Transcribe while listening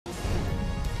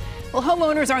Well,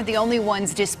 homeowners aren't the only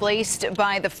ones displaced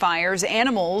by the fires.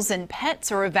 Animals and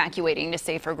pets are evacuating to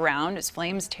safer ground as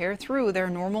flames tear through their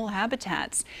normal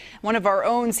habitats. One of our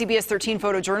own CBS 13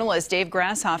 photojournalist, Dave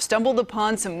Grashoff, stumbled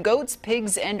upon some goats,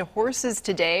 pigs, and horses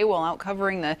today while out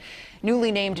covering the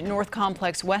newly named North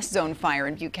Complex West Zone fire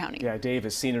in Butte County. Yeah, Dave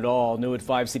has seen it all. New at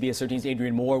 5, CBS 13's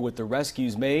Adrian Moore with the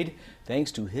rescues made thanks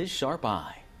to his sharp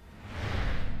eye.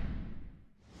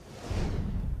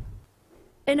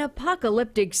 An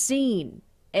apocalyptic scene.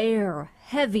 Air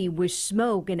heavy with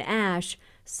smoke and ash,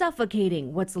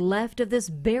 suffocating what's left of this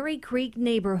Berry Creek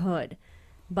neighborhood.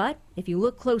 But if you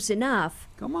look close enough,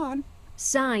 come on,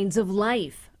 signs of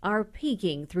life are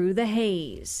peeking through the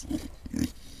haze.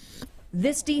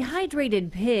 This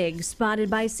dehydrated pig spotted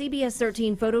by CBS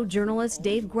 13 photojournalist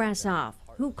Dave Grashoff,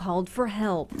 who called for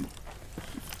help.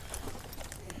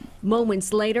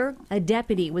 Moments later, a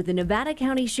deputy with the Nevada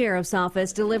County Sheriff's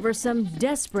Office delivers some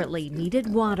desperately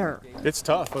needed water. It's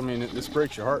tough. I mean, this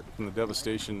breaks your heart, and the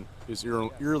devastation is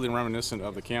eerily reminiscent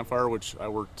of the campfire, which I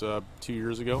worked 2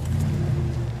 years ago.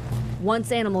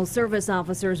 Once animal service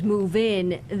officers move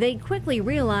in, they quickly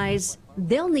realize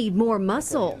they'll need more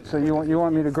muscle. So you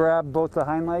want me to grab both the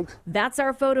hind legs? That's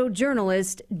our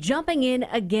photojournalist jumping in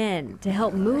again to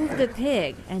help move the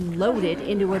pig and load it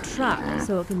into a truck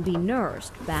so it can be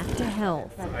nursed back to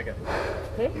health.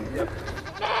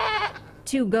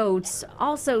 Two goats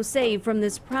also saved from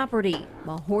this property,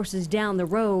 while horses down the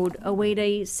road await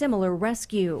a similar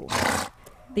rescue.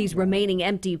 These remaining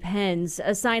empty pens,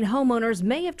 a sign homeowners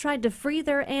may have tried to free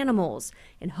their animals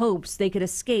in hopes they could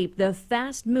escape the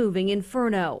fast-moving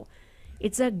inferno.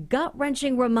 It's a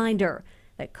gut-wrenching reminder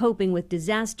that coping with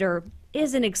disaster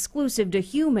isn't exclusive to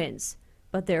humans,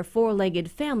 but their four-legged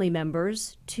family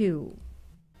members, too.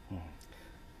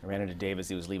 I ran into Dave as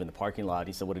he was leaving the parking lot.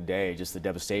 He said, what a day, just the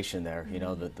devastation there. You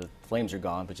know, the flames are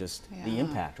gone, but just the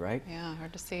impact, right? Yeah,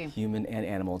 hard to see. Human and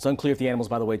animal. It's unclear if the animals,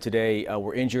 by the way, today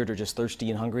were injured or just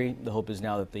thirsty and hungry. The hope is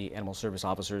now that the animal service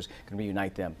officers can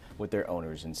reunite them with their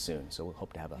owners and soon. So we'll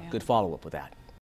hope to have a good follow-up with that.